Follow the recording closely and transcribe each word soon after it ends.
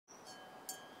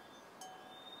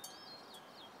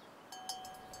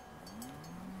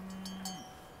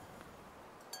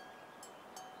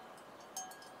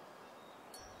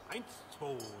1, 2,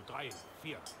 3,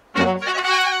 4.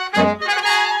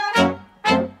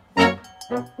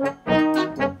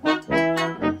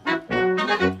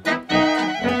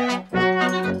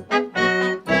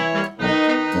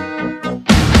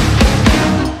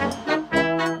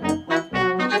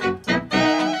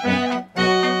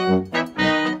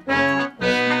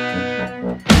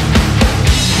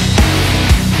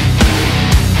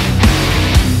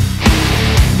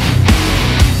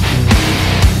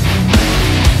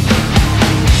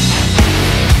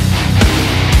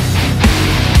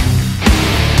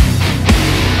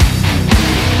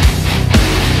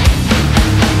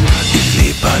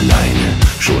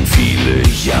 Schon viele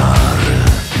Jahre,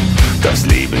 das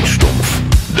Leben stumpf,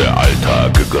 der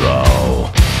Alltag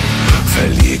grau.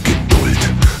 Verlier Geduld,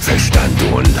 Verstand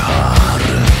und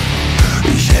Haare.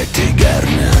 Ich hätte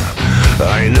gerne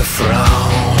eine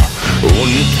Frau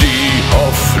und die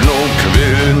Hoffnung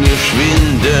will mir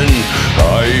schwinden,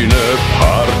 eine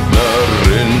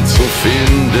Partnerin zu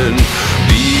finden,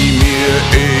 die mir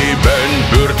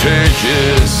ebenbürtig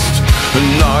ist.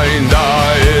 Nein,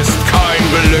 da ist kein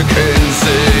Glück in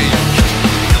Sicht.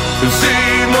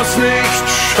 Sie muss nicht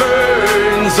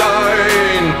schön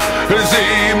sein,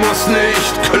 sie muss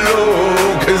nicht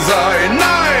klug sein,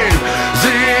 nein,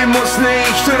 sie muss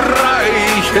nicht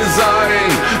reich sein,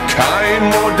 kein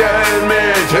Modell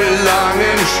mit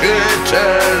langen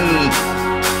Schritten,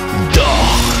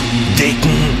 doch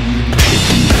dicken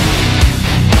Titten.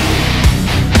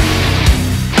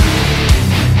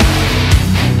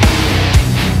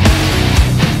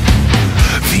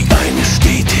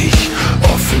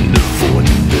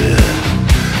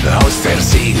 Aus der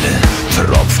Seele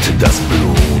tropft das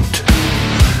Blut.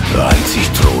 Einzig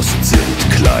Trost sind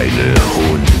kleine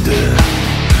Hunde.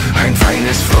 Ein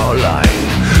feines Fräulein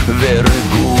wäre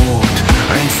gut.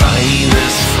 Ein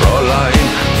feines Fräulein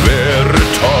wäre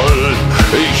toll.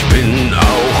 Ich bin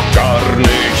auch gar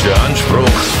nicht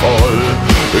anspruchsvoll.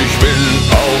 Ich bin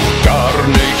auch gar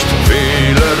nicht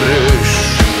wählerisch.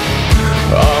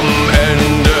 Am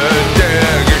Ende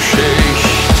der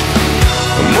Geschichte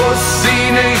muss sie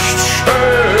nicht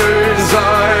schön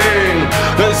sein,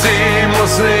 sie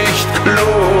muss nicht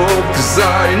klug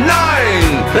sein,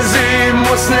 nein, sie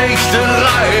muss nicht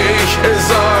reich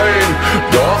sein,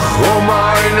 doch um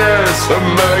eines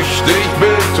möchte ich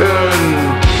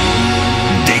bitten: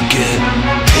 dicke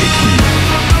Titten.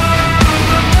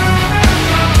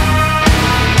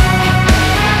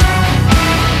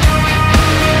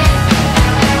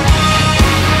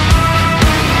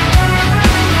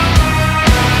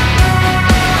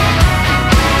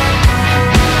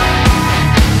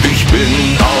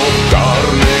 Bin auch gar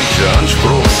nicht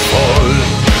anspruchsvoll,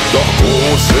 doch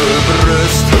große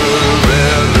Brüste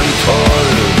wären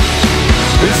toll.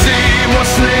 Sie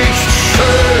muss nicht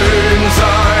schön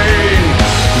sein,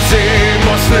 sie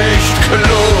muss nicht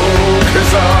klug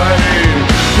sein,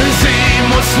 sie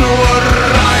muss nur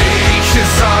reich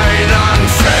sein an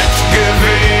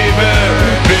Fettgewebe,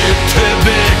 bitte,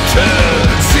 bitte.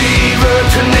 Sie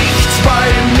wird nichts bei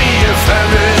mir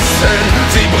vermissen,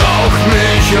 sie braucht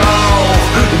mich auch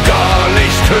gar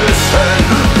nicht küssen,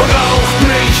 braucht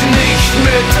mich nicht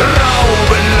mit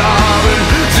Trauben laben,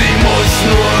 sie muss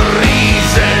nur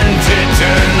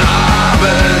Riesentitten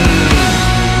haben,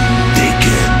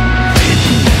 dicke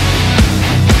Titten.